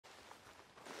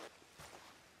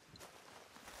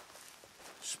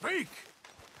Speak!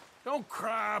 Don't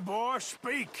cry, boy.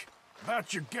 Speak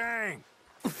about your gang.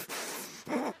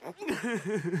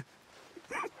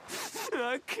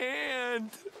 I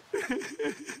can't.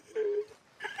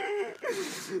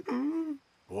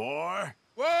 Boy.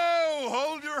 Whoa!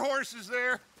 Hold your horses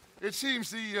there. It seems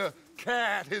the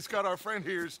cat has got our friend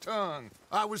here's tongue.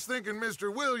 I was thinking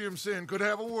Mr. Williamson could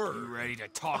have a word. You ready to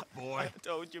talk, boy? I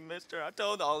told you, mister. I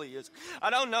told all of you.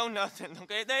 I don't know nothing,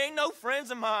 okay? They ain't no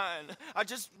friends of mine. I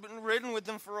just been ridden with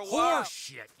them for a while.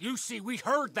 Horseshit! You see, we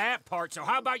heard that part, so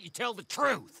how about you tell the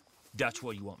truth? Dutch,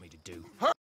 what do you want me to do?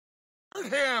 Hurt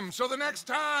him, so the next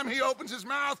time he opens his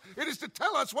mouth, it is to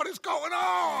tell us what is going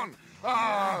on.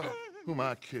 Who am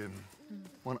I kidding?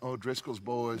 One of O'Driscoll's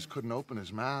boys couldn't open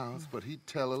his mouth, but he'd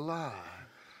tell a lie.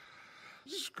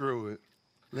 Screw it.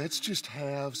 Let's just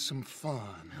have some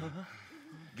fun.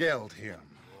 Geld him.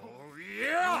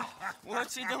 Yeah!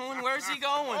 What's he doing? Where's he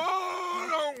going?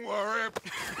 Oh, don't worry.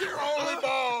 You're only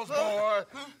balls, boy.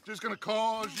 Just gonna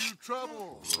cause you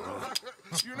trouble.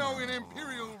 You know, in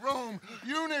Imperial Rome,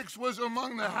 eunuchs was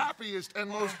among the happiest and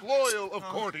most loyal of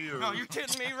courtiers. No, you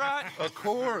kidding me, right? Of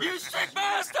course. You sick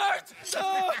bastards!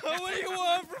 Oh, what do you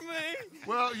want from me?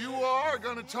 Well, you are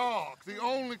gonna talk. The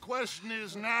only question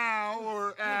is now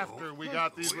or after we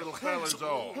got these little fellas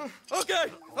off.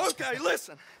 Okay,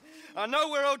 listen. I know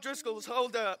where O'Driscoll's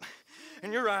holed up,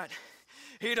 and you're right.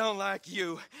 He don't like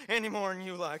you any more than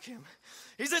you like him.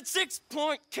 He's at 6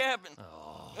 Point Cabin.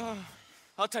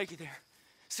 I'll take you there.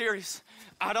 Serious,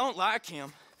 I don't like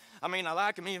him. I mean, I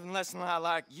like him even less than I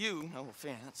like you, no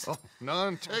offense. Oh,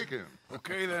 none taken.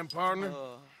 Okay then, partner.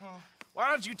 Why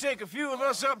don't you take a few of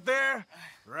us up there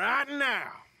right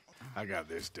now? I got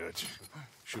this, Dutch.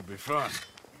 Should be fun.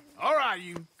 All right,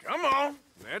 you. Come on.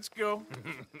 Let's go.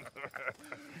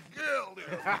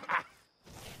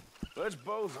 Let's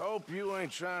both hope you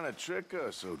ain't trying to trick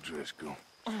us, O'Driscoll.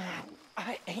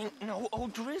 I ain't no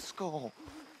O'Driscoll.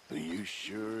 You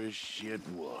sure as shit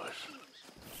was.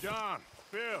 John,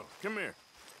 Bill, come here.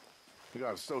 We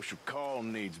got a social call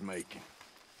needs making.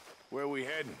 Where we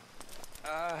heading?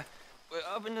 We're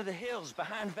up into the hills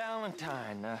behind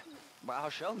Valentine. Well, I'll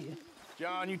show you.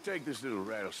 John, you take this little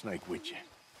rattlesnake with you.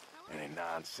 Any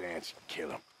nonsense,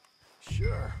 kill him.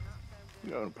 Sure.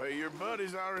 You're gonna pay your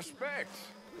buddies our respects.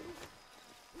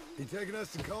 He taking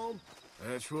us to Colm?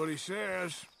 That's what he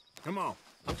says. Come on.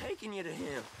 I'm taking you to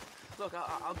him. Look,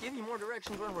 I'll give you more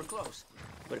directions when we're close.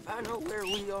 But if I know where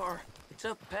we are, it's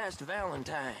up past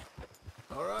Valentine.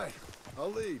 All right, I'll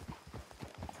lead.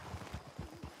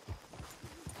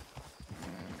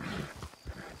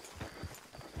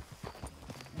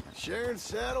 Sharing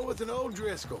saddle with an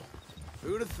O'Driscoll.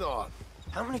 Who'd have thought?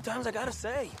 How many times I gotta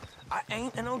say? I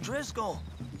ain't an O'Driscoll.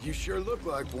 You sure look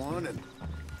like one, and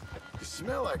you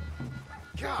smell like...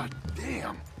 God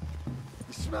damn.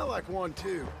 You smell like one,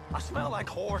 too. I smell like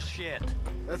horse shit.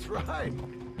 That's right.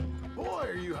 Boy,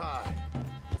 are you high.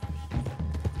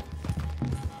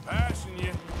 Passing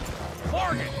you.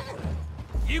 Morgan!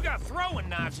 You got throwing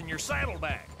knives in your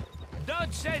saddlebag.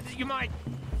 Doug said that you might...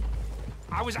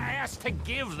 I was asked to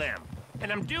give them,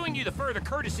 and I'm doing you the further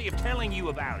courtesy of telling you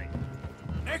about it.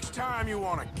 Next time you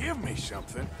want to give me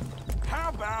something, how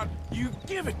about you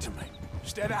give it to me?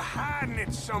 Instead of hiding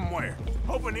it somewhere,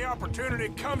 hoping the opportunity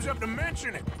comes up to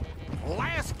mention it.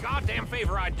 Last goddamn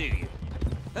favor I do you.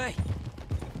 Hey!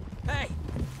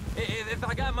 If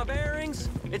I got my bearings,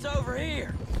 it's over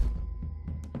here.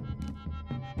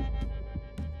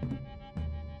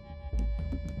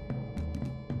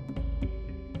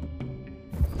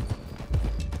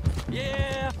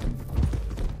 Yeah!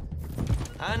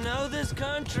 I know this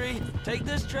country. Take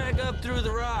this track up through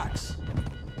the rocks.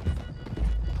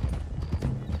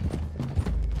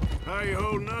 How you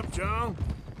holding up, John?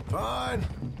 Fine.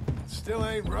 Still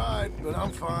ain't right, but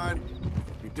I'm fine.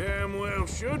 You damn well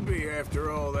should be after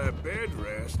all that bed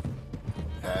rest.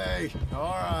 Hey,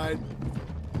 all right.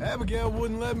 Abigail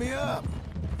wouldn't let me up.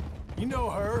 You know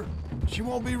her. She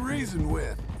won't be reasoned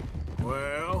with.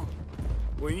 Well,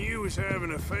 when you was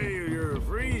having a failure of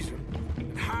reason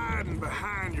and hiding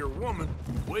behind your woman,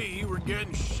 we were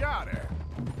getting shot at.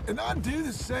 And I'd do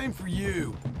the same for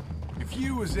you, if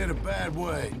you was in a bad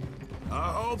way.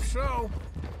 I hope so.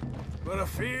 But I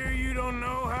fear you don't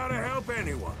know how to help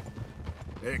anyone.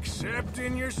 Except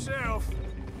in yourself.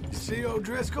 You see,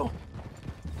 O'Driscoll?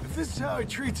 If this is how he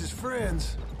treats his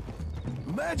friends,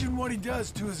 imagine what he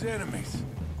does to his enemies.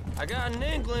 I got an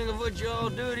inkling of what you all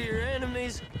do to your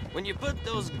enemies when you put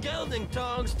those gelding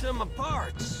tongs to my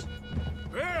parts.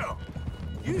 Bill,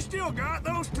 you still got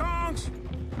those tongs?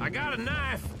 I got a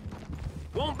knife.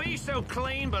 Won't be so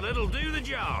clean, but it'll do the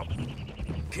job.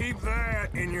 Keep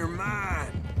that in your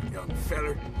mind, young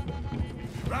feller.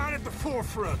 Right at the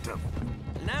forefront of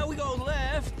it. Now we go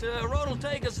left, road'll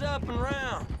take us up and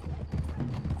round.